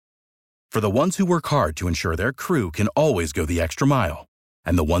For the ones who work hard to ensure their crew can always go the extra mile,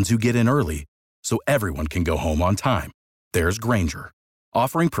 and the ones who get in early so everyone can go home on time, there's Grainger,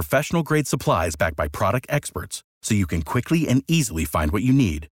 offering professional-grade supplies backed by product experts so you can quickly and easily find what you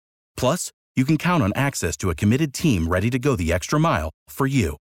need. Plus, you can count on access to a committed team ready to go the extra mile for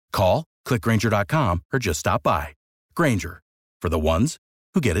you. Call, click Grainger.com, or just stop by. Grainger, for the ones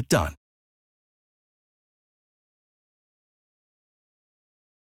who get it done.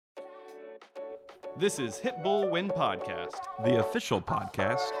 This is Hit Bull Win Podcast, the official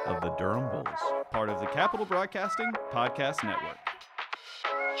podcast of the Durham Bulls, part of the Capital Broadcasting Podcast Network.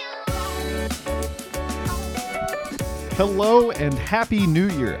 Hello and Happy New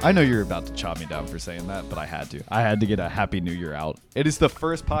Year. I know you're about to chop me down for saying that, but I had to. I had to get a Happy New Year out. It is the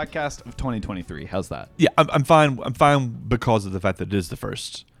first podcast of 2023. How's that? Yeah, I'm fine. I'm fine because of the fact that it is the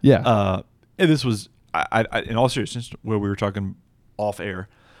first. Yeah. And this was, I in all seriousness, where we were talking off air,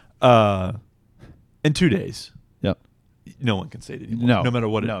 in 2 days. Yep. No one can say it anymore. No matter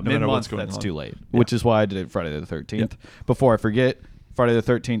what. No matter what's going on. That's too late. Yeah. Which is why I did it Friday the 13th. Yep. Before I forget, Friday the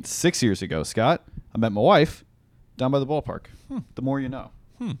 13th, 6 years ago, Scott, I met my wife down by the ballpark. The more you know.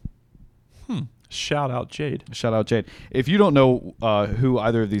 Shout out Jade. Shout out Jade. If you don't know who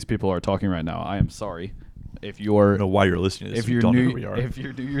either of these people are talking right now, I am sorry. If you're, I don't know why you're listening to this. If your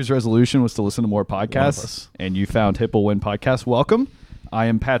New Year's resolution was to listen to more podcasts and you found Hit Bull Win Podcast, welcome. I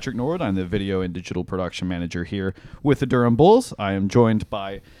am Patrick Norwood. I'm the video and digital production manager here with the Durham Bulls. I am joined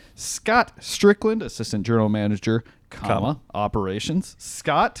by Scott Strickland, assistant general manager, operations.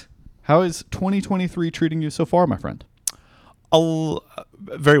 Scott, how is 2023 treating you so far, my friend?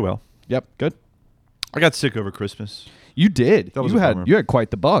 Very well. Yep, good. I got sick over Christmas. You did. That was you had quite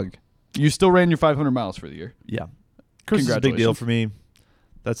the bug. You still ran your 500 miles for the year. Yeah. Christmas is a big deal for me.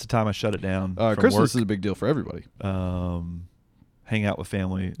 That's the time I shut it down. Christmas is a big deal for everybody. Hang out with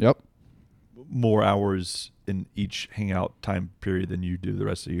family. Yep. More hours in each hangout time period than you do the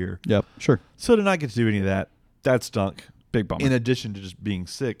rest of the year. Yep, sure. So to not get to do any of that, that stunk. Big bummer. In addition to just being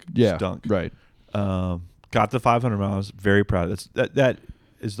sick, stunk. Right. Got the 500 miles. Very proud. That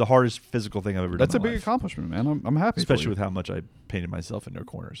is the hardest physical thing I've ever done. That's a big accomplishment, man. I'm happy. Especially with how much I painted myself into a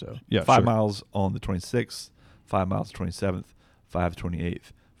corner. So yeah, 5 miles on the 26th, 5 miles 27th, 5 the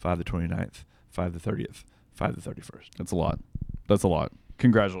 28th, 5 the 29th, 5 the 30th, 5 the 31st. That's a lot. That's a lot.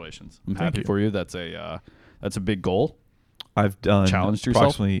 Congratulations. I'm happy for you. That's a big goal. I've done challenged yourself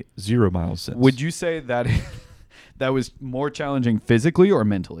approximately 0 miles since. Would you say that that was more challenging physically or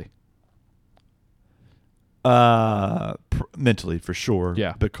mentally? Mentally for sure.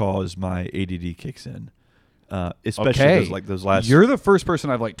 Yeah. Because my ADD kicks in. Especially those last. You're the first person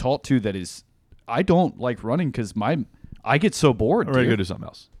I've taught to that is. I don't like running because I get so bored. I'm ready to go do something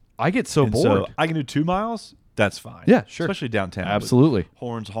else. I get so bored. So I can do 2 miles. That's fine. Yeah, sure. Especially downtown. Absolutely.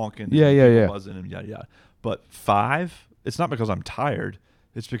 Horns honking. Yeah. Buzzing and yada. But 5, it's not because I'm tired.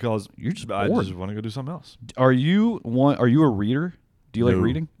 It's because you're just bored. I just want to go do something else. Are you a reader? Do you like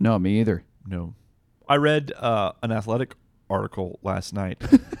reading? No, me either. No. I read an athletic article last night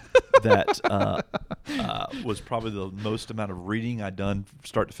that was probably the most amount of reading I'd done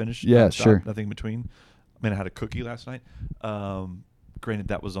start to finish. Yeah, sure. Nothing in between. I mean, I had a cookie last night. Granted,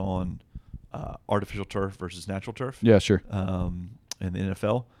 that was on artificial turf versus natural turf. Yeah, sure. In the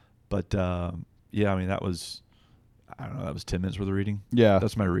NFL. But, yeah, I mean, that was 10 minutes worth of reading. Yeah.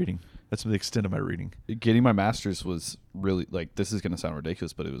 That's my reading. That's the extent of my reading. Getting my master's was really, this is going to sound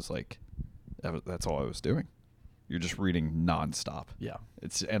ridiculous, but it was that's all I was doing. You're just reading nonstop. Yeah.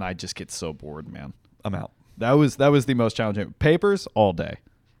 And I just get so bored, man. I'm out. That was the most challenging. Papers all day.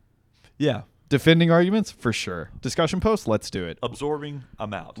 Yeah. Defending arguments for sure. Discussion posts, let's do it. Absorbing,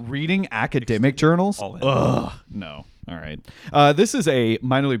 I'm out. Reading academic journals. All in. Ugh, no. All right. This is a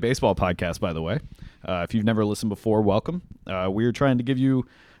minor league baseball podcast, by the way. If you've never listened before, welcome. We're trying to give you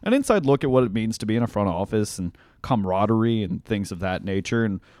an inside look at what it means to be in a front office and camaraderie and things of that nature.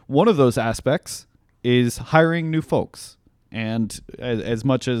 And one of those aspects is hiring new folks. And as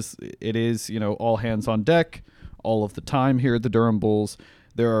much as it is, all hands on deck all of the time here at the Durham Bulls,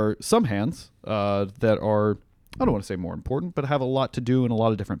 there are some hands that are, I don't want to say more important, but have a lot to do in a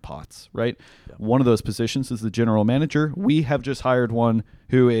lot of different pots, right? Yeah. One of those positions is the general manager. We have just hired one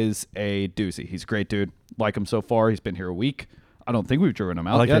who is a doozy. He's a great dude. Like him so far. He's been here a week. I don't think we've driven him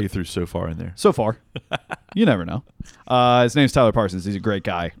out yet. I like how you threw so far in there. So far. You never know. His name's Tyler Parsons. He's a great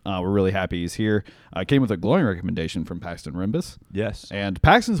guy. We're really happy he's here. Came with a glowing recommendation from Paxton Rimbus. Yes. And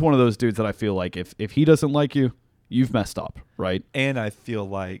Paxton's one of those dudes that I feel like if he doesn't like you, you've messed up, right? And I feel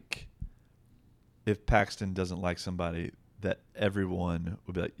like if Paxton doesn't like somebody, that everyone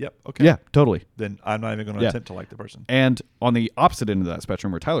would be like, yep, okay. Yeah, totally. Then I'm not even going to attempt to like the person. And on the opposite end of that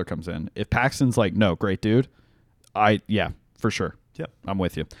spectrum where Tyler comes in, if Paxton's like, no, great dude, for sure. Yep. I'm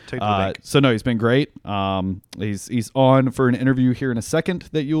with you. Take the bank. So no, he's been great. He's on for an interview here in a second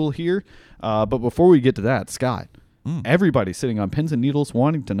that you'll hear. But before we get to that, Scott, everybody's sitting on pins and needles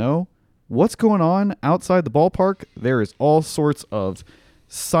wanting to know what's going on outside the ballpark. There is all sorts of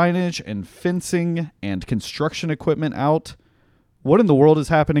signage and fencing and construction equipment out. What in the world is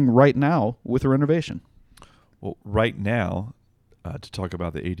happening right now with the renovation? Well, right now, to talk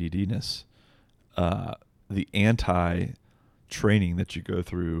about the ADD-ness, the anti-training that you go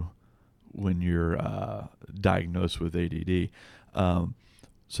through when you're diagnosed with ADD.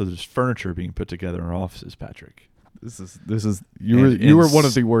 So there's furniture being put together in our offices, Patrick. This is you were one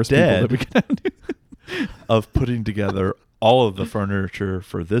of the worst people that we could have. Of putting together all of the furniture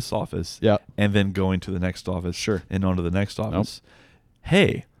for this office, and then going to the next office, and on to the next office.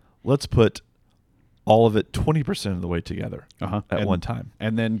 Hey, let's put all of it 20% of the way together at one time,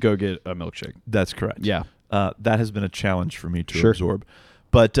 and then go get a milkshake. That's correct. Yeah, that has been a challenge for me to absorb.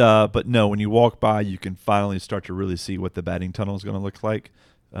 But no, when you walk by, you can finally start to really see what the batting tunnel is going to look like.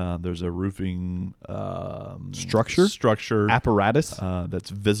 There's a roofing structure apparatus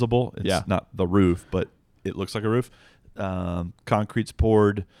that's visible. It's not the roof, but it looks like a roof. Concrete's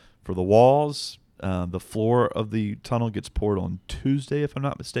poured for the walls. The floor of the tunnel gets poured on Tuesday, if I'm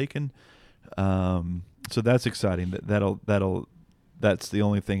not mistaken. So that's exciting. That's the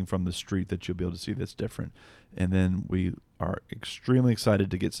only thing from the street that you'll be able to see that's different. And then we are extremely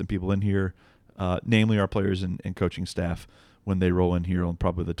excited to get some people in here, namely our players and coaching staff, when they roll in here on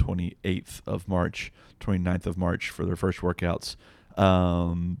probably the 29th of March for their first workouts.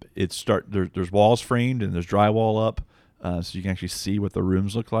 There's walls framed and there's drywall up, so you can actually see what the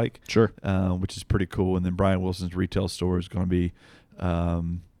rooms look like. Which is pretty cool. And then Brian Wilson's retail store is going to be,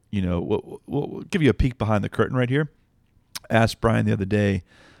 we'll give you a peek behind the curtain right here. I asked Brian the other day,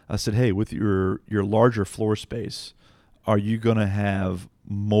 I said, hey, with your larger floor space, are you going to have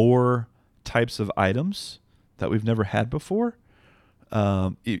more types of items that we've never had before,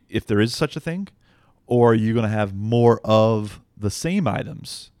 if there is such a thing, or are you going to have more of the same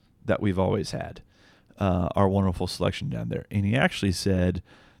items that we've always had, our wonderful selection down there? And he actually said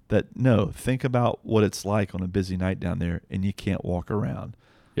that, no, think about what it's like on a busy night down there and you can't walk around.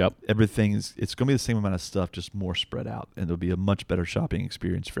 Yep. It's going to be the same amount of stuff, just more spread out, and it'll be a much better shopping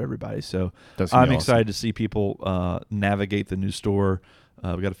experience for everybody. So I'm excited to see people navigate the new store.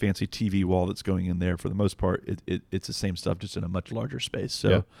 We got a fancy TV wall that's going in there. For the most part, it's the same stuff, just in a much larger space.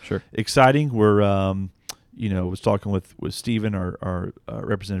 So exciting. We're was talking with Steven, our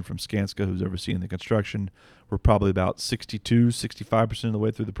representative from Skanska, who's overseeing the construction. We're probably about 65% of the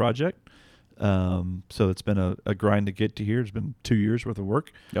way through the project. So it's been a grind to get to here. It's been 2 years worth of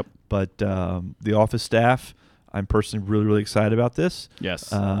work. Yep. But the office staff, I'm personally really, really excited about this.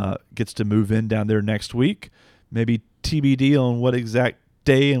 Yes. Gets to move in down there next week. Maybe TBD on what exact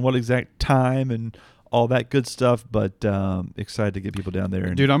day and what exact time and all that good stuff, but excited to get people down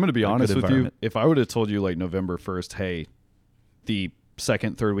there. Dude, I'm going to be honest with you. If I would have told you like November 1st, hey, the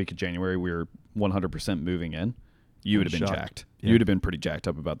second, third week of January, we're 100% moving in, you would have been jacked. Yeah. You would have been pretty jacked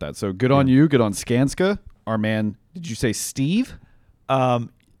up about that. So good on you. Good on Skanska. Our man, did you say Steve? So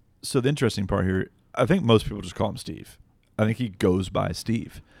the interesting part here, I think most people just call him Steve. I think he goes by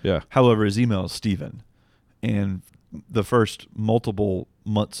Steve. Yeah. However, his email is Steven. And the first multiple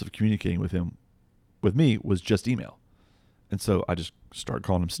months of communicating with me was just email. And so I just started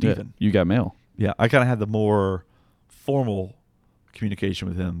calling him Steven. Yeah, you got mail. Yeah. I kind of had the more formal communication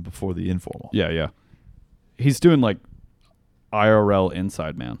with him before the informal. Yeah. He's doing like IRL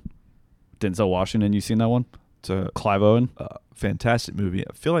Inside Man. Denzel Washington, you seen that one? It's a Clive Owen. Fantastic movie.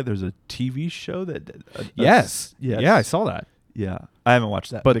 I feel like there's a TV show that. Yes. Yeah, I saw that. Yeah, I haven't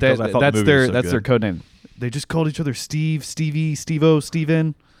watched that, but because I thought that's their code name. They just called each other Steve, Stevie, Steve-O,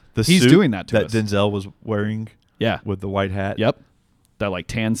 Steven. He's suit doing that to us. Denzel was wearing. Yeah, with the white hat. Yep, that like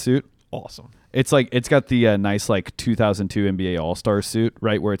tan suit. Awesome. It's like it's got the nice like 2002 NBA All-Star suit,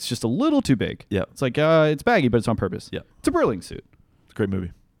 right, where it's just a little too big. Yeah, it's like it's baggy, but it's on purpose. Yeah, it's a Burling suit. It's a great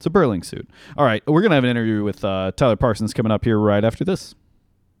movie. It's a Burling suit. All right, we're gonna have an interview with Tyler Parsons coming up here right after this.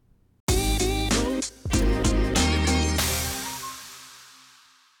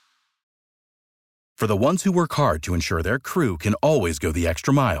 For the ones who work hard to ensure their crew can always go the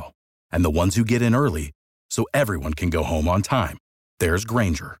extra mile, and the ones who get in early so everyone can go home on time, there's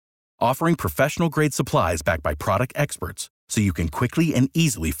Grainger, offering professional-grade supplies backed by product experts so you can quickly and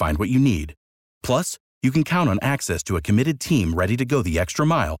easily find what you need. Plus, you can count on access to a committed team ready to go the extra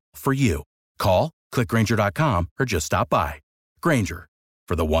mile for you. Call, Click Grainger.com or just stop by. Grainger,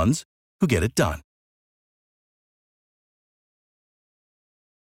 for the ones who get it done.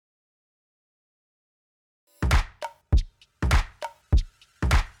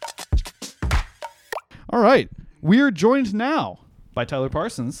 All right. We are joined now by Tyler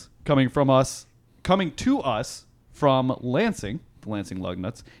Parsons, coming to us from Lansing, the Lansing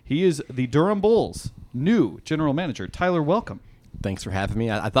Lugnuts. He is the Durham Bulls' new general manager. Tyler, welcome. Thanks for having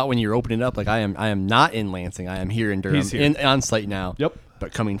me. I thought when you were opening up, like I am not in Lansing. I am here in Durham, He's here. on site now. Yep.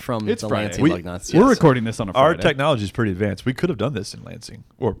 But coming from It's the Friday. Lansing Lugnuts. We're yes. recording this on a Friday. Our technology is pretty advanced. We could have done this in Lansing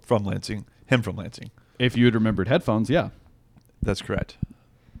or from Lansing. Him from Lansing. If you had remembered headphones, yeah. That's correct.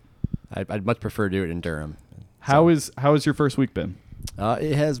 I'd much prefer to do it in Durham. How has your first week been?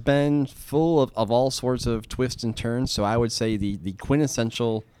 It has been full of all sorts of twists and turns. So I would say the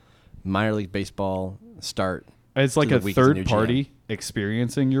quintessential minor league baseball start. It's like to a the week as a new third party GM.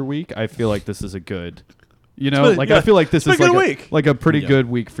 experiencing your week. I feel like this is a good, I been- feel like this it's is been a like good week. like a pretty Yeah. good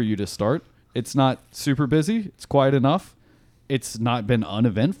week for you to start. It's not super busy. It's quiet enough. It's not been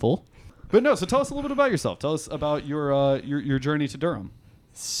uneventful. But no, so tell us a little bit about yourself. Tell us about your journey to Durham.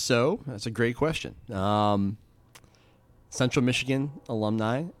 So that's a great question. Central Michigan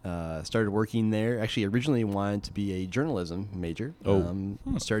alumni. Started working there. Actually, originally wanted to be a journalism major.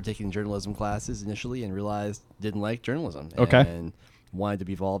 Started taking journalism classes initially and realized didn't like journalism. Okay. And wanted to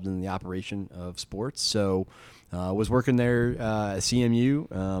be involved in the operation of sports. So was working there at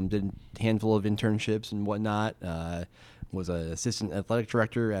CMU. Did a handful of internships and whatnot. Was an assistant athletic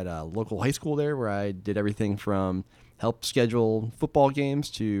director at a local high school there where I did everything from help schedule football games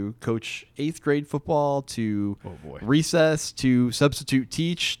to coach 8th grade football to recess to substitute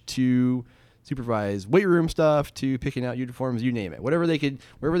teach to supervise weight room stuff to picking out uniforms, you name it. Wherever they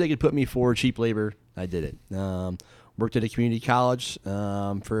could put me for cheap labor, I did it. Worked at a community college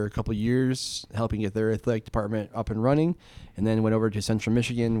for a couple of years, helping get their athletic department up and running, and then went over to Central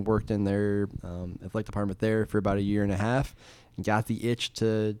Michigan, worked in their athletic department there for about a year and a half, and got the itch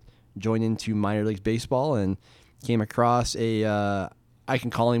to join into minor league baseball, and came across I can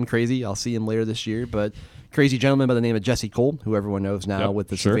call him crazy, I'll see him later this year, but crazy gentleman by the name of Jesse Cole, who everyone knows now with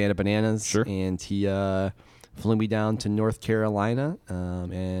the Savannah Bananas, and he flew me down to North Carolina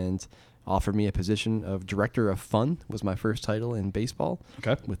and offered me a position of director of fun, was my first title in baseball.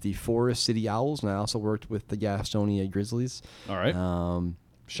 Okay. With the Forest City Owls, and I also worked with the Gastonia Grizzlies. All right.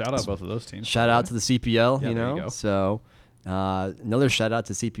 Shout out both of those teams. Shout out to the CPL, Yeah, you there you know. go. So another shout out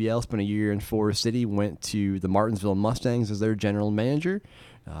to CPL. Spent a year in Forest City. Went to the Martinsville Mustangs as their general manager.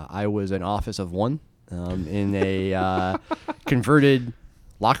 I was an office of one in a converted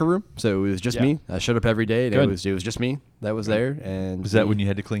locker room, so it was just me. I showed up every day, and it was just me that was there. And Is that when you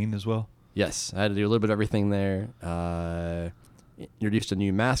had to clean as well? Yes, I had to do a little bit of everything there. Introduced a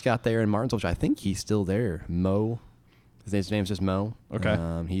new mascot there in Martinsville, which I think he's still there. Mo. His name's just Mo. Okay.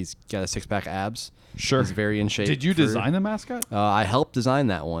 He's got a 6-pack abs. Sure. He's very in shape. Did you design the mascot? I helped design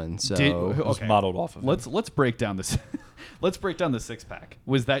that one. So It was modeled off of it. Let's break down this. Let's break down the 6-pack.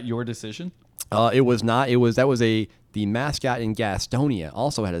 Was that your decision? it was not. The mascot in Gastonia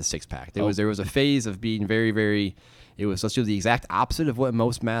also had a 6-pack. There was a phase of being very, very. It was let's do the exact opposite of what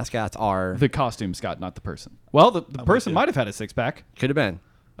most mascots are. The costume, Scott, not the person. Well, the person might have had a 6-pack. Could have been.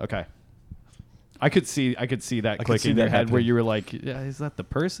 Okay. I could see that could click see in your that head where happening. you were like, yeah, is that the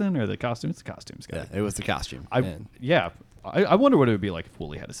person or the costume? It's the costume, Scott. Yeah, it was the costume. I wonder what it would be like if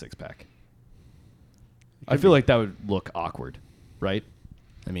Wooly had a 6-pack. I feel like that would look awkward, right?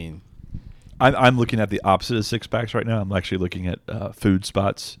 I mean, I'm looking at the opposite of 6-packs right now. I'm actually looking at food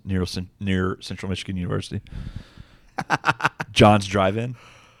spots near Central Michigan University. John's Drive-In.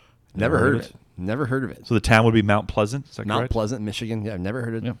 never heard of it. Never heard of it. So the town would be Mount Pleasant. Is that Mount correct? Pleasant, Michigan. Yeah, I've never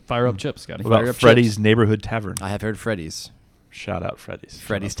heard of it. Yeah. Fire up chips, Scotty. What Fire about up Freddy's chips. Neighborhood Tavern? I have heard Freddy's. Shout out Freddy's.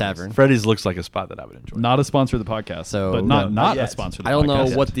 Freddy's Shout out Tavern. Freddy's looks like a spot that I would enjoy. Not a sponsor of the podcast, So- but not not a yet. sponsor of the I don't know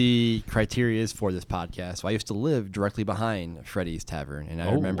podcast. what the criteria is for this podcast. So I used to live directly behind Freddy's Tavern, and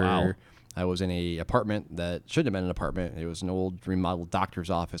I remember wow. I was in a apartment that shouldn't have been an apartment. It was an old remodeled doctor's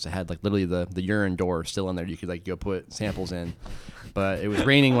office. It had like literally the urine door still in there. You could like go put samples in. But it was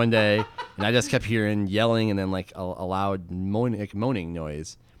raining one day, and I just kept hearing yelling and then like a loud moaning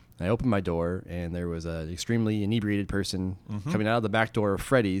noise. And I opened my door, and there was an extremely inebriated person coming out of the back door of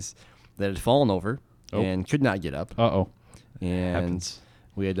Freddy's that had fallen over and could not get up. Uh-oh. And Happens.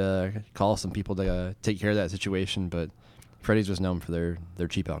 we had to call some people to take care of that situation. But Freddy's was known for their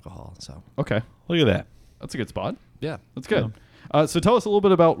cheap alcohol. So Okay. Look at that. That's a good spot. yeah, That's good. So tell us a little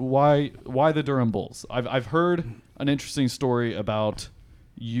bit about why the Durham Bulls. I've heard an interesting story about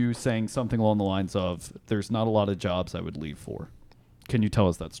you saying something along the lines of, "There's not a lot of jobs I would leave for." Can you tell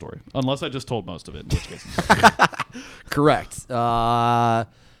us that story? Unless I just told most of it, in which case. Correct.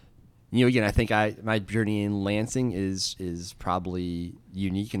 Again, I think my journey in Lansing is probably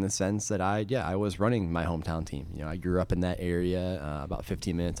unique in the sense that I was running my hometown team. I grew up in that area, about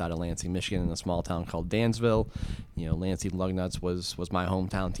 15 minutes out of Lansing, Michigan, in a small town called Dansville. Lansing Lugnuts was my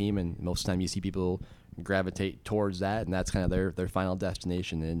hometown team, and most of the time you see people gravitate towards that, and that's kind of their final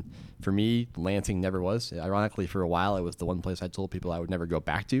destination. And for me, Lansing never was. Ironically, for a while, it was the one place I told people I would never go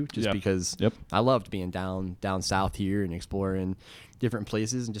back to, just because I loved being down south here and exploring different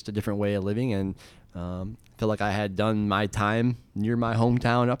places and just a different way of living. And feel like I had done my time near my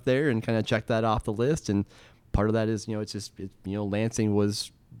hometown up there and kind of checked that off the list. And part of that is, Lansing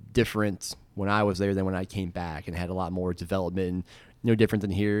was different when I was there than when I came back, and had a lot more development and no different than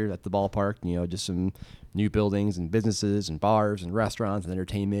here at the ballpark, just some new buildings and businesses and bars and restaurants and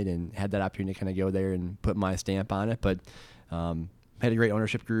entertainment, and had that opportunity to kind of go there and put my stamp on it. But had a great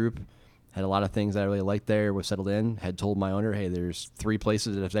ownership group, had a lot of things that I really liked there, was settled in, had told my owner, hey, there's 3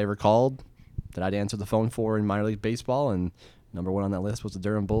 places that if they ever called that I'd answer the phone for in minor league baseball, and number 1 on that list was the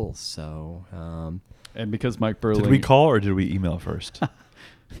Durham Bulls. So, and because Mike Burling... Did we call or did we email first?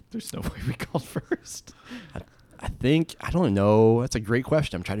 There's no way we called first. I think, I don't know. That's a great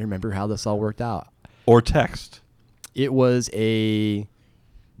question. I'm trying to remember how this all worked out. Or text. It was a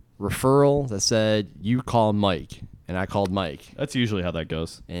referral that said, you call Mike. And I called Mike. That's usually how that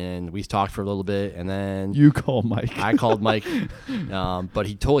goes. And we talked for a little bit, and then... You call Mike. I called Mike. But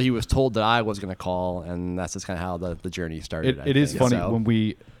he was told that I was going to call, and that's just kind of how the journey started. It is funny. When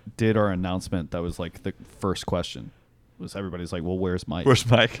we did our announcement, that was like the first question. Was everybody's like, well, where's Mike? Where's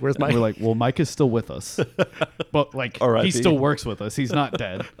Mike? Where's Mike? We're like, well, Mike is still with us, but like he still works with us. He's not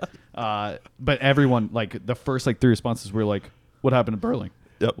dead. But everyone, like the first 3 responses were like, what happened to Burling?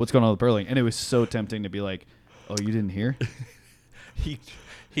 Yep. What's going on with Burling? And it was so tempting to be like, oh, you didn't hear?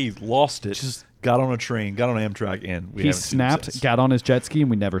 He lost it. Just got on a train, got on Amtrak, and he snapped, got on his jet ski,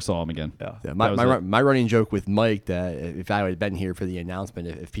 and we never saw him again. Yeah, my running joke with Mike that if I had been here for the announcement,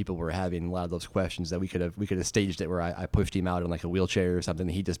 if people were having a lot of those questions, that we could have staged it where I pushed him out in like a wheelchair or something.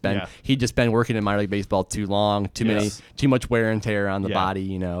 He'd just been working in minor league baseball too long, too much wear and tear on the body.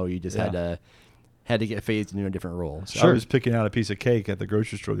 You just had to get phased into a different role. So. I was picking out a piece of cake at the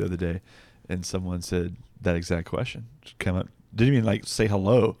grocery store the other day, and someone said that exact question. Just come up. Didn't even say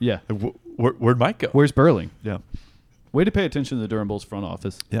hello. Yeah. Where'd Mike go? Where's Burling? Yeah. Way to pay attention to the Durham Bulls front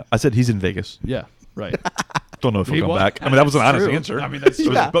office. Yeah. I said he's in Vegas. Yeah. Right. Don't know if he'll come back. I mean, that was an honest answer. I mean, that's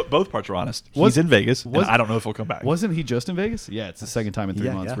true. Both parts are honest. He's in Vegas, and I don't know if he'll come back. Wasn't he just in Vegas? Yeah, it's the second time in 3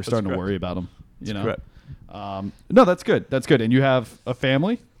 months. We're starting to worry about him. Correct. No, that's good. That's good. And you have a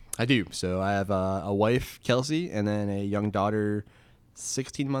family? I do. So I have a wife, Kelsey, and then a young daughter,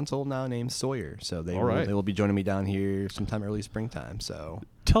 16 months old now, named Sawyer. So they will be joining me down here sometime early springtime. So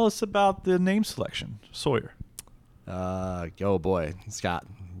tell us about the name selection, Sawyer. Oh boy, Scott,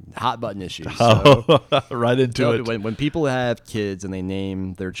 hot button issues. So, right into it. When people have kids and they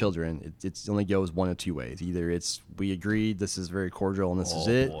name their children, it only goes one of 2 ways. Either it's we agreed this is very cordial and this is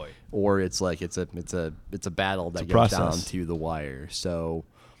it, or it's like it's a battle that goes down to the wire. So,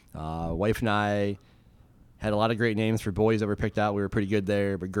 wife and I had a lot of great names for boys that were picked out. We were pretty good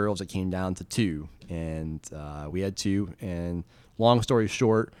there, but girls, it came down to 2, and we had 2. And long story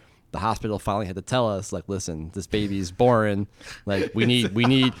short, the hospital finally had to tell us, listen, this baby's born. We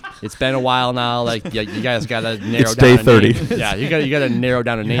need. It's been a while now. You guys got to narrow down. It's day 30. Name. Yeah, you got to narrow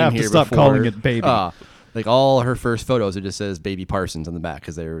down a name here. You have to stop calling it baby. All her first photos, it just says Baby Parsons on the back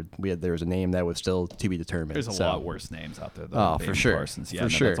because there was a name that was still to be determined. There's a lot worse names out there. Though, for sure. Parsons. Yeah, for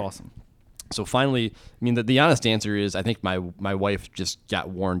sure. That's awesome. So finally, I mean, the honest answer is I think my wife just got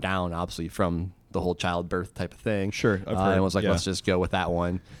worn down, obviously, from the whole childbirth type of thing. Sure. And was like, let's just go with that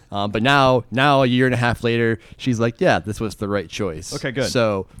one. But now a year and a half later, she's like, yeah, this was the right choice. Okay, good.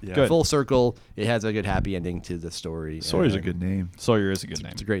 So full circle, it has a good happy ending to the story. Sawyer's a good name. Sawyer is a good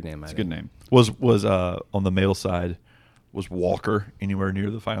name. It's a great name. It's a good name. Was on the male side, was Walker anywhere near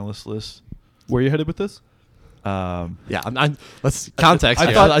the finalist list? Where are you headed with this? Let's context.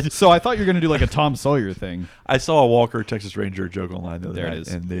 I thought you were going to do like a Tom Sawyer thing. I saw a Walker Texas Ranger joke online the other night, it is.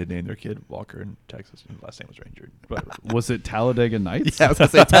 And they had named their kid Walker in Texas, and his last name was Ranger. But was it Talladega Nights? Yeah, I was going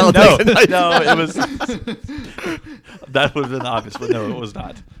to say Talladega Nights. No, it was. That would have been obvious, but no, it was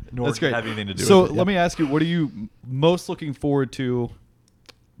not. Nor That's great. have anything to do so with it. let me ask you, what are you most looking forward to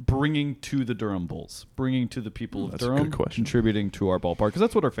bringing to the Durham Bulls, bringing to the people of That's a Durham, good question. contributing to our ballpark? Because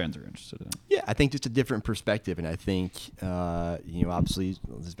that's what our fans are interested in. Yeah, I think just a different perspective, and I think obviously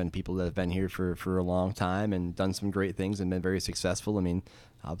there's been people that have been here for a long time and done some great things and been very successful. I mean,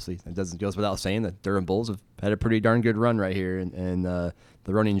 obviously it goes without saying that Durham Bulls have had a pretty darn good run right here. And the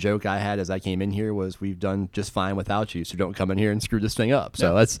running joke I had as I came in here was, we've done just fine without you, so don't come in here and screw this thing up.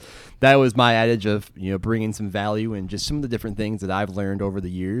 So that was my adage of, bringing some value and just some of the different things that I've learned over the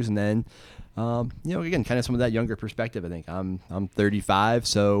years. And then, again, kind of some of that younger perspective. I think I'm 35,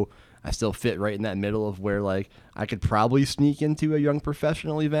 so I still fit right in that middle of where, like, I could probably sneak into a young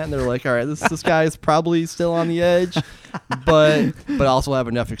professional event. They're like, all right, this guy is probably still on the edge, but also have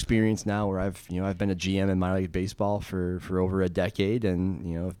enough experience now where I've been a GM in minor league baseball for over a decade,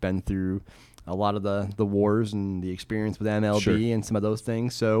 and I've been through a lot of the wars and the experience with MLB and some of those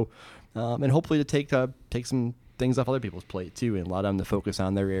things. So, and hopefully to take some things off other people's plate too, and allow them to focus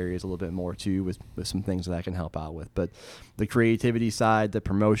on their areas a little bit more too, with some things that I can help out with. But the creativity side, the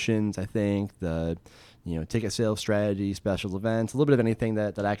promotions, I think the ticket sales strategy, special events, a little bit of anything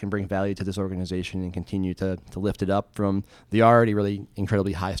that I can bring value to this organization and continue to lift it up from the already really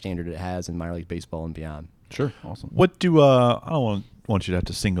incredibly high standard it has in minor league baseball and beyond. Sure. Awesome. What do I don't want you to have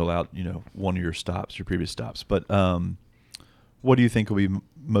to single out one of your previous stops, but what do you think will be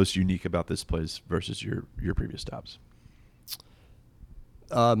most unique about this place versus your previous stops?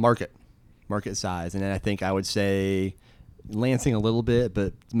 Market size, and then I think I would say Lansing a little bit,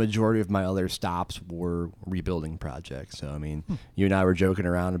 but the majority of my other stops were rebuilding projects. So I mean, you and I were joking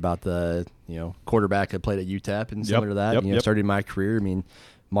around about the quarterback that played at UTEP and similar to that. Started my career. I mean,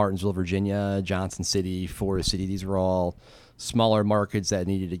 Martinsville, Virginia, Johnson City, Forest City. These were all smaller markets that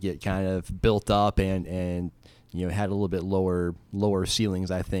needed to get kind of built up and had a little bit lower ceilings,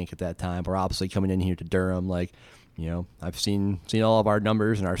 I think, at that time. We're obviously coming in here to Durham, like, I've seen all of our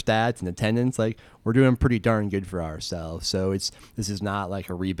numbers and our stats and attendance. Like, we're doing pretty darn good for ourselves. So this is not like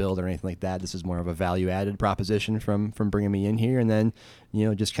a rebuild or anything like that. This is more of a value-added proposition from bringing me in here, and then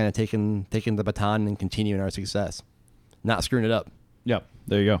just kind of taking the baton and continuing our success, not screwing it up. Yeah,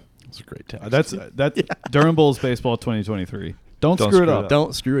 there you go. That's a great text. That's Durham Bulls baseball 2023. Don't screw it up.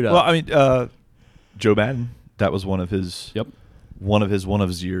 Don't screw it up. Well, I mean, Joe Madden. That was one of his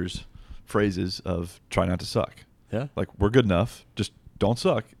years phrases of try not to suck. Yeah. Like, we're good enough. Just don't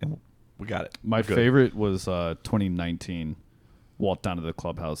suck, and we got it. My favorite was 2019. Walked down to the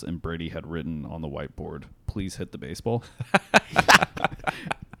clubhouse, and Brady had written on the whiteboard, "Please hit the baseball."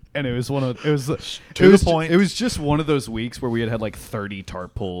 And it was the point. It was just one of those weeks where we had like 30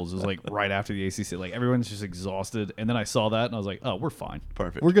 tarp pulls. It was like right after the ACC. Like, everyone's just exhausted. And then I saw that and I was like, oh, we're fine.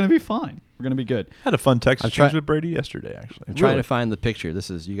 Perfect. We're going to be fine. We're going to be good. I had a fun text exchange with Brady yesterday, actually. I'm trying to find the picture.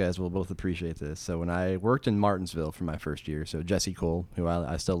 You guys will both appreciate this. So when I worked in Martinsville for my first year, so Jesse Cole, who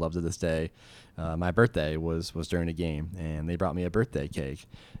I still love to this day, my birthday was during a game, and they brought me a birthday cake.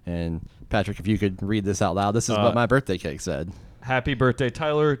 And Patrick, if you could read this out loud, this is what my birthday cake said. Happy birthday,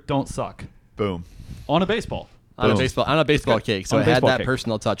 Tyler. Don't suck. Boom. On a baseball. On a baseball cake. So it had that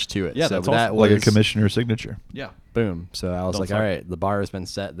personal touch to it. Yeah, so that's that awesome. Like a commissioner's signature. Yeah. Boom. So I was like, all right, the bar has been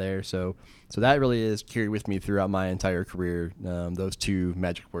set there. So that really is carried with me throughout my entire career. Those two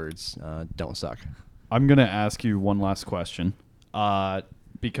magic words, don't suck. I'm going to ask you one last question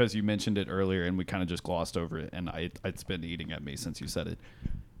because you mentioned it earlier and we kind of just glossed over it, and it's been eating at me since you said it.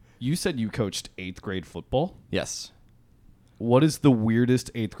 You said you coached 8th grade football? Yes. What is the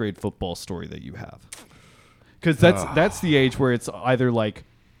weirdest 8th grade football story that you have? Because that's the age where it's either like,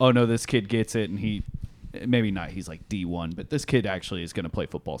 oh no, this kid gets it, and maybe not, he's like D1, but this kid actually is going to play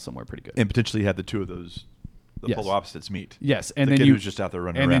football somewhere pretty good. And potentially had the two of those, the polar opposites meet. Yes, and the then kid who's just out there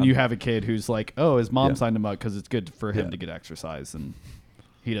running around. And then you have a kid who's like, oh, his mom signed him up because it's good for him to get exercise, and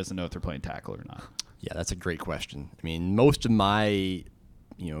he doesn't know if they're playing tackle or not. Yeah, that's a great question. I mean, most of my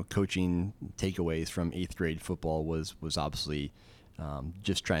coaching takeaways from 8th grade football was obviously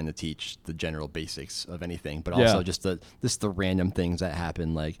just trying to teach the general basics of anything, but also just the random things that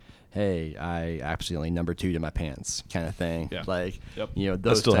happen, like, hey, I accidentally number 2 to my pants kind of thing. Yeah. Like, those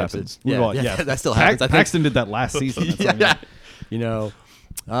that still happens. That still happens. Paxton did that last season.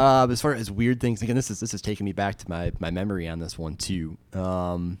 As far as weird things, again, this is taking me back to my memory on this one too.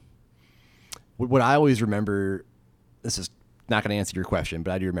 What I always remember, this is not going to answer your question,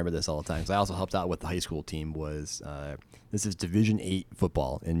 but I do remember this all the time because I also helped out with the high school team. Was this is Division 8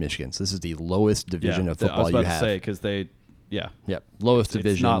 football in Michigan? So this is the lowest division of football you have. I was about to say because they, lowest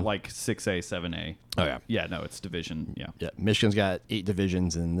division. It's not like 6A, 7A. Oh yeah, yeah, no, it's division. Yeah. Michigan's got 8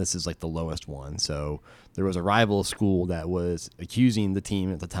 divisions, and this is like the lowest one. So there was a rival school that was accusing the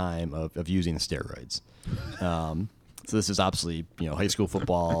team at the time of using steroids. So this is obviously, high school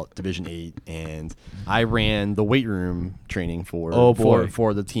football, Division VIII, and I ran the weight room training for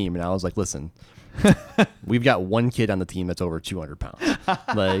the team, and I was like, listen, we've got one kid on the team that's over 200 pounds.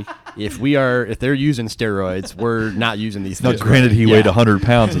 Like, if they're using steroids, we're not using these. Now, granted, he weighed 100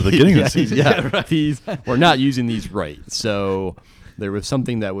 pounds at the beginning of the season. Right. We're not using these right. So there was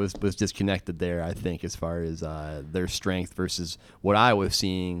something that was disconnected there, I think, as far as their strength versus what I was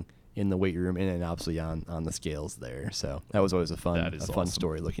seeing in the weight room and then obviously on the scales there. So that was always a fun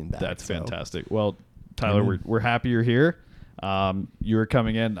story looking back. That's fantastic. Well, Tyler, we're happy you're here. You're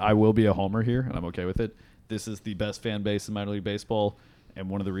coming in. I will be a homer here, and I'm okay with it. This is the best fan base in minor league baseball, and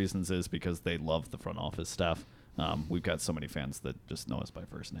one of the reasons is because they love the front office staff. We've got so many fans that just know us by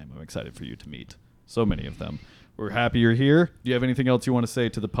first name. I'm excited for you to meet so many of them. We're happy you're here. Do you have anything else you want to say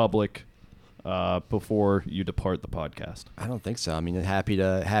to the public before you depart the podcast? I don't think so. I mean, happy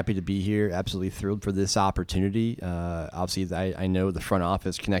to be here. Absolutely thrilled for this opportunity. Obviously, I know the front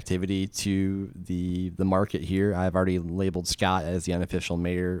office connectivity to the market here. I've already labeled Scott as the unofficial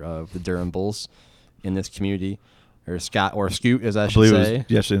mayor of the Durham Bulls in this community, or Scott, or Scoot, as I should say. It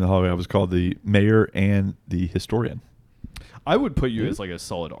was yesterday in the hallway. I was called the mayor and the historian. I would put you as like a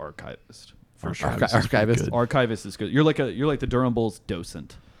solid archivist. For sure. Archivist. Archivist is good. You're like the Durham Bulls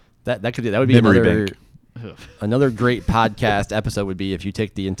docent. That would be another great podcast episode would be if you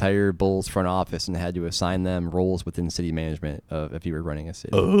take the entire Bulls front office and had to assign them roles within city management if you were running a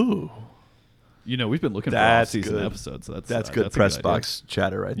city. Oh, we've been looking for off-season episodes. So that's good press box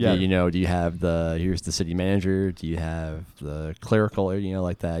chatter right there. Yeah, do you have here's the city manager? Do you have the clerical?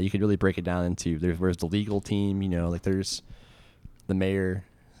 Like that. You could really break it down into where's the legal team? Like there's the mayor,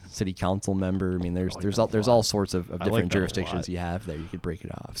 city council member. I mean, there's all sorts of different jurisdictions you have there. You could break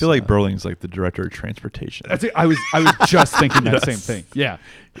it off. I feel like Burling's like the director of transportation. I was just thinking that same thing. Yeah,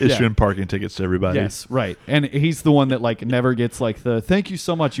 issuing parking tickets to everybody. Yes, right. And he's the one that like never gets like the thank you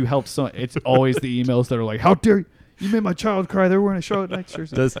so much, you helped so. It's always the emails that are like, how dare you made my child cry. They were wearing a Charlotte Knights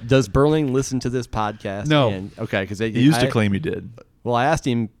jersey. Does Burling listen to this podcast? No. Okay, because he used to claim he did. Well, I asked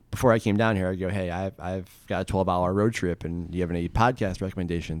him before I came down here. I go, hey, I've got a 12-hour road trip, and do you have any podcast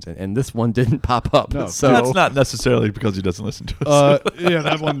recommendations? And this one didn't pop up. No, so that's not necessarily because he doesn't listen to us. Yeah,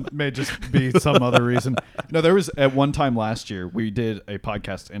 that one may just be some other reason. No, there was at one time last year we did a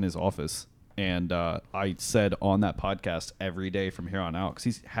podcast in his office, and I said on that podcast every day from here on out, because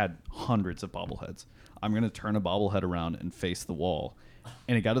he's had hundreds of bobbleheads, I'm going to turn a bobblehead around and face the wall.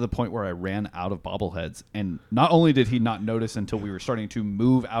 And it got to the point where I ran out of bobbleheads. And not only did he not notice until we were starting to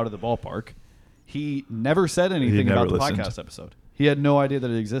move out of the ballpark, he never said anything about the podcast episode. He had no idea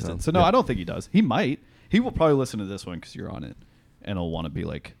that it existed. I don't think he does. He might. He will probably listen to this one because you're on it. And he'll want to be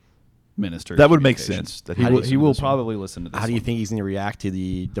like minister. That would make sense. That he will probably listen to this one. How do you think he's going to react to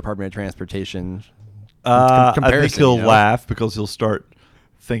the Department of Transportation comparison? I think he'll laugh because he'll start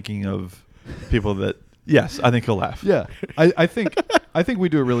thinking of people that... Yes, I think he'll laugh. Yeah, I think we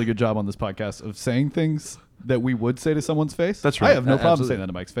do a really good job on this podcast of saying things that we would say to someone's face. That's right. I have no problem saying that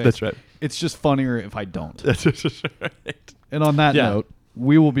to Mike's face. That's right. It's just funnier if I don't. That's right. And on that note,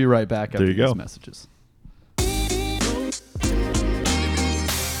 we will be right back after these messages.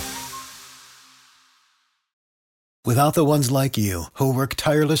 Without the ones like you, who work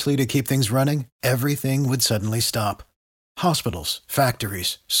tirelessly to keep things running, everything would suddenly stop. Hospitals,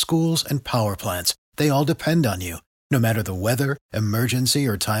 factories, schools, and power plants, they all depend on you. No matter the weather, emergency,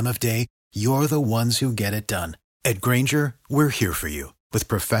 or time of day, you're the ones who get it done. At Grainger, we're here for you with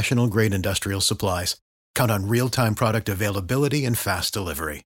professional-grade industrial supplies. Count on real-time product availability and fast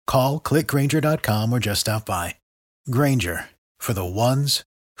delivery. Call, clickgrainger.com, or just stop by. Grainger, for the ones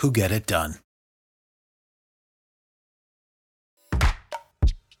who get it done.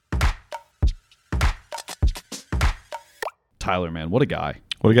 Tyler, man, what a guy.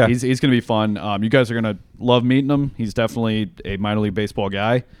 What a guy. He's going to be fun. You guys are going to love meeting him. He's definitely a minor league baseball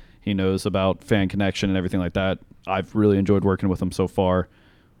guy. He knows about fan connection and everything like that. I've really enjoyed working with him so far.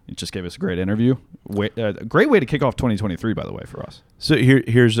 He just gave us a great interview. Great way to kick off 2023, by the way, for us. So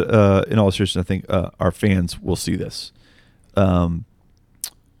here's in all seriousness, I think our fans will see this.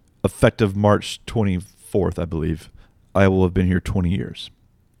 Effective March 24th, I believe, I will have been here 20 years.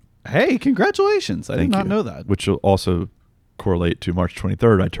 Hey, congratulations. I did not know that. Which will also correlate to March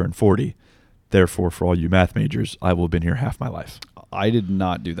 23rd, I turned 40. Therefore, for all you math majors, I will have been here half my life. I did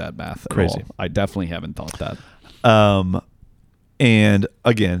not do that math at all. I definitely haven't thought that. And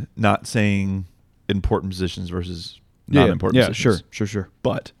again, not saying important positions versus not important positions. Sure.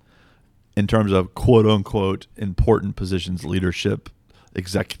 But in terms of quote unquote important positions, leadership,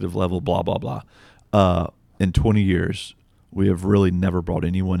 executive level, blah, blah, blah, in 20 years, we have really never brought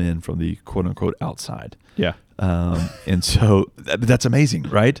anyone in from the quote unquote outside. Yeah. And so that's amazing,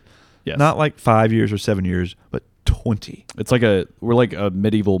 right? Yes. Not like 5 years or 7 years, but 20. It's like we're like a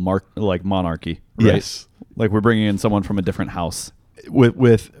medieval monarchy, right? Yes. Like we're bringing in someone from a different house.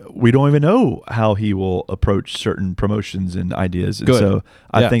 With we don't even know how he will approach certain promotions and ideas. And Good. so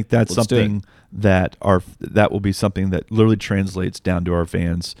I think that's let's do it. something that will be something that literally translates down to our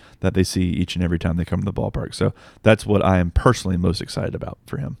fans, that they see each and every time they come to the ballpark. So that's what I am personally most excited about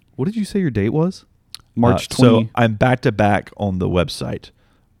for him. What did you say your date was? March 20. So I'm back to back on the website,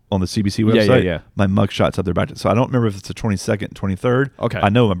 on the CBC website. Yeah. My mugshot's up there back to. So I don't remember if it's the 22nd and 23rd. Okay. I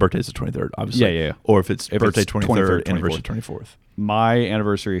know my birthday's the 23rd, obviously. Yeah. Or if it's birthday it's 23rd, 23rd, anniversary 24th. My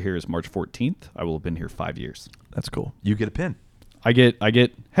anniversary here is March 14th. I will have been here 5 years. That's cool. You get a pin. I get.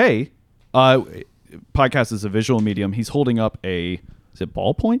 Hey, podcast is a visual medium. He's holding up is it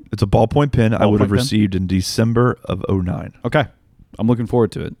ballpoint? It's a ballpoint pen I would have Ballpoint pen? received in December of 2009. Okay, I'm looking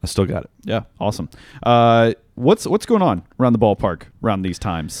forward to it. I still got it. Yeah, awesome. What's going on around the ballpark around these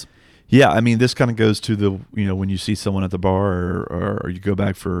times? Yeah, I mean, this kind of goes to the, when you see someone at the bar or you go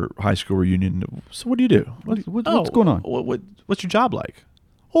back for high school reunion. So what do you do? What's going on? What's your job like?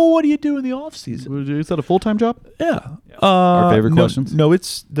 Oh, what do you do in the off season? Is that a full-time job? Yeah. Our favorite no, questions? No,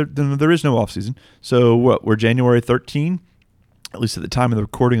 there is no off season. So we're January 13, at least at the time of the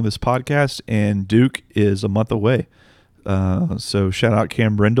recording of this podcast, and Duke is a month away. So shout out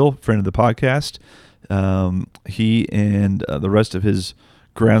Cam Brindle, friend of the podcast. He and the rest of his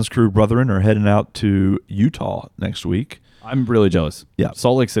grounds crew brethren are heading out to Utah next week. I'm really jealous. Yeah.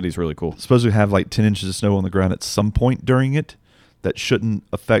 Salt Lake City's really cool. Supposed to have like 10 inches of snow on the ground at some point during it. That shouldn't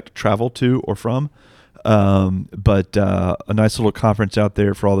affect travel to or from. But a nice little conference out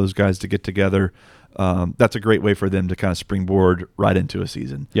there for all those guys to get together. That's a great way for them to kind of springboard right into a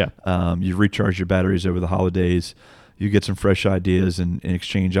season. Yeah. You recharge your batteries over the holidays. You get some fresh ideas and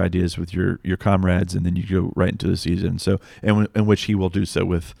exchange ideas with your comrades, and then you go right into the season. So, in which he will do so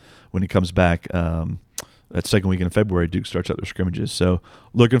with when he comes back. That second week in February, Duke starts out their scrimmages. So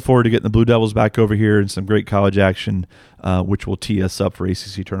looking forward to getting the Blue Devils back over here and some great college action, which will tee us up for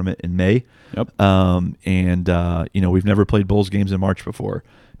ACC tournament in May. Yep. We've never played Bulls games in March before,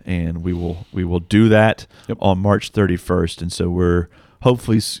 and we will do that on March 31st. And so we're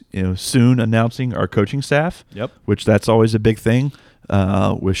hopefully soon announcing our coaching staff. Yep. Which that's always a big thing.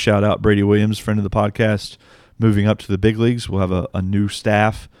 With shout out Brady Williams, friend of the podcast, moving up to the big leagues. We'll have a new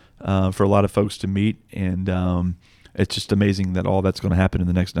staff. For a lot of folks to meet, and it's just amazing that all that's going to happen in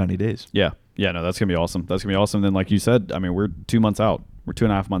the next 90 days. Yeah, no, that's going to be awesome. That's going to be awesome. Then, like you said, I mean, we're 2 months out. We're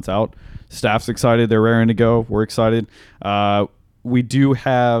 2.5 months out. Staff's excited. They're raring to go. We're excited. We do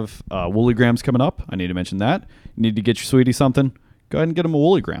have Woolly Grams coming up. I need to mention that. You need to get your sweetie something. Go ahead and get him a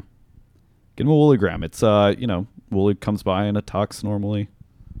Woolly Gram. Get him a Woolly Gram. It's, Woolly comes by in a tux normally.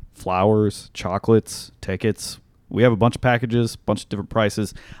 Flowers, chocolates, tickets. We have a bunch of packages, bunch of different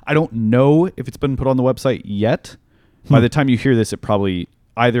prices. I don't know if it's been put on the website yet. By the time you hear this, it probably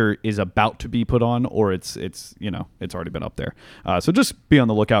either is about to be put on or it's already been up there. So just be on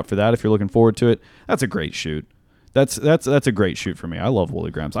the lookout for that if you're looking forward to it. That's a great shoot. That's a great shoot for me. I love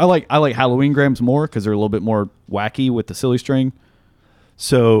Woolly Grams. I like Halloween Grams more because they're a little bit more wacky with the silly string.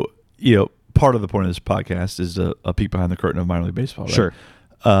 So part of the point of this podcast is a peek behind the curtain of minor league baseball. Right? Sure.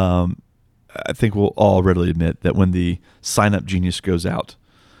 I think we'll all readily admit that when the sign-up genius goes out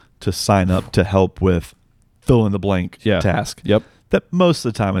to sign up to help with fill-in-the-blank task, that most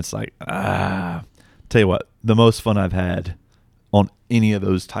of the time it's like, tell you what, the most fun I've had on any of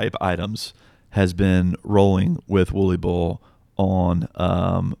those type items has been rolling with Woolly Bull on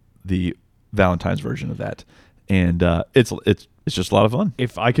the Valentine's version of that. And it's just a lot of fun.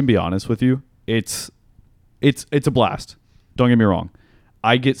 If I can be honest with you, it's a blast. Don't get me wrong.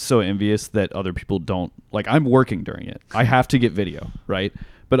 I get so envious that other people don't. Like, I'm working during it. I have to get video, right?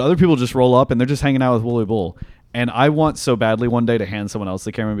 But other people just roll up and they're just hanging out with Woolly Bull. And I want so badly one day to hand someone else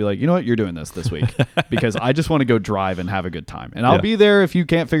the camera and be like, you know what, you're doing this week. Because I just want to go drive and have a good time. And I'll be there if you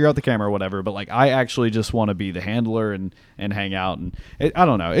can't figure out the camera or whatever. But, like, I actually just want to be the handler and hang out. And I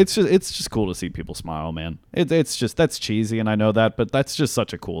don't know. It's just cool to see people smile, man. It's just, that's cheesy and I know that. But that's just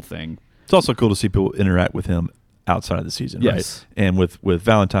such a cool thing. It's also cool to see people interact with him outside of the season, right? And with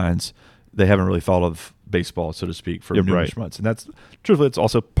Valentine's, they haven't really thought of baseball, so to speak, for numerous months. And that's truthfully, it's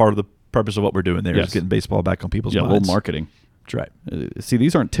also part of the purpose of what we're doing there is getting baseball back on people's minds. A little marketing. That's right. See,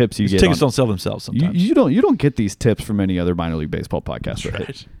 these aren't tips you get. Tickets don't sell themselves sometimes. You don't get these tips from any other minor league baseball podcast. That's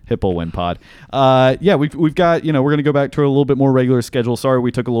right. Hippo Win Pod. We've got, we're going to go back to a little bit more regular schedule. Sorry,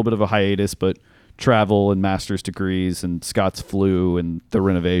 we took a little bit of a hiatus, but travel and master's degrees and Scott's flu and the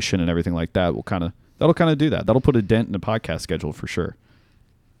renovation and everything like that that'll kind of do that. That'll put a dent in the podcast schedule for sure.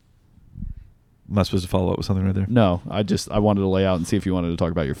 Am I supposed to follow up with something right there? No, I wanted to lay out and see if you wanted to talk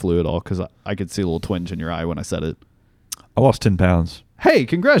about your flu at all, because I could see a little twinge in your eye when I said it. I lost 10 pounds. Hey,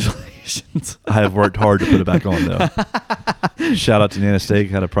 congratulations. I have worked hard to put it back on, though. Shout out to Nana Steak.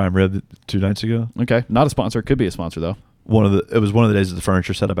 Had a prime rib 2 nights ago. Okay. Not a sponsor. Could be a sponsor, though. It was one of the days that the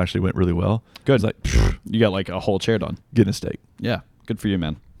furniture setup actually went really well. Good. Like, you got like a whole chair done. Getting a steak. Yeah. Good for you,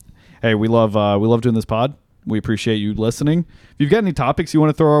 man. Hey, we love doing this pod. We appreciate you listening. If you've got any topics you want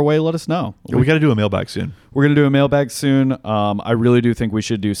to throw our way, let us know. Yeah, we got to do a mailbag soon. We're going to do a mailbag soon. I really do think we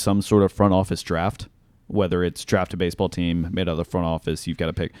should do some sort of front office draft, whether it's draft a baseball team, made out of the front office. You've got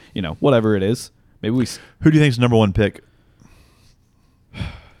to pick, whatever it is. Maybe we. Who do you think is number one pick?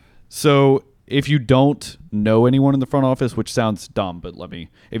 So if you don't know anyone in the front office, which sounds dumb, but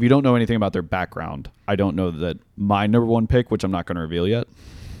if you don't know anything about their background, I don't know that my number one pick, which I'm not going to reveal yet,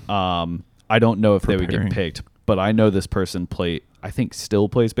 I don't know if they would get picked, but I know this person still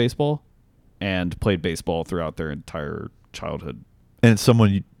plays baseball and played baseball throughout their entire childhood. And it's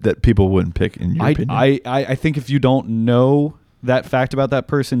someone that people wouldn't pick in your opinion? I think if you don't know that fact about that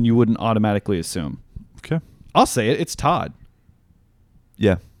person, you wouldn't automatically assume. Okay. I'll say it. It's Todd.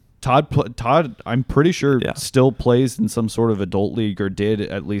 Yeah. Todd, I'm pretty sure still plays in some sort of adult league, or did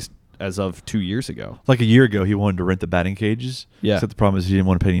at least as of 2 years ago. Like a year ago, he wanted to rent the batting cages. Yeah. Except the problem is he didn't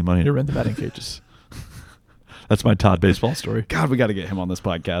want to pay any money to rent the batting cages. That's my Todd baseball story. God, we got to get him on this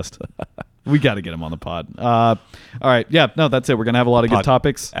podcast. We got to get him on the pod. All right. Yeah. No, that's it. We're going to have a lot of good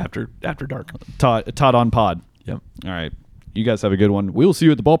topics. After dark. Todd on pod. Yep. All right. You guys have a good one. We will see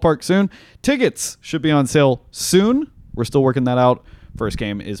you at the ballpark soon. Tickets should be on sale soon. We're still working that out. First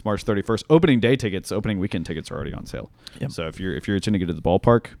game is March 31st. Opening weekend tickets are already on sale. Yep. So if you're itching to get to the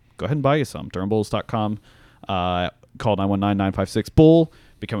ballpark, go ahead and buy you some. DurhamBulls.com. Call 919-956-BULL.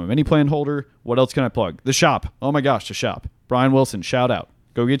 Become a mini plan holder. What else can I plug? The shop. Oh my gosh, the shop. Brian Wilson, shout out.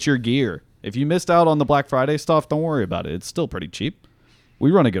 Go get your gear. If you missed out on the Black Friday stuff, don't worry about it. It's still pretty cheap.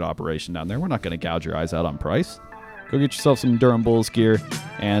 We run a good operation down there. We're not going to gouge your eyes out on price. Go get yourself some Durham Bulls gear,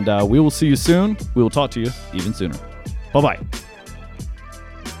 and we will see you soon. We will talk to you even sooner. Bye-bye.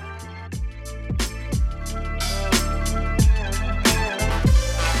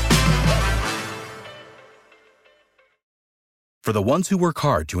 For the ones who work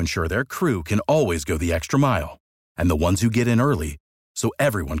hard to ensure their crew can always go the extra mile, and the ones who get in early so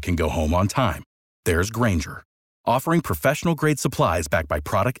everyone can go home on time, there's Grainger, offering professional-grade supplies backed by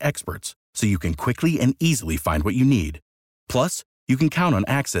product experts so you can quickly and easily find what you need. Plus, you can count on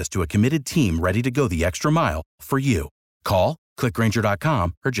access to a committed team ready to go the extra mile for you. Call, click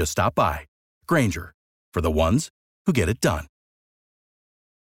Grainger.com, or just stop by. Grainger, for the ones who get it done.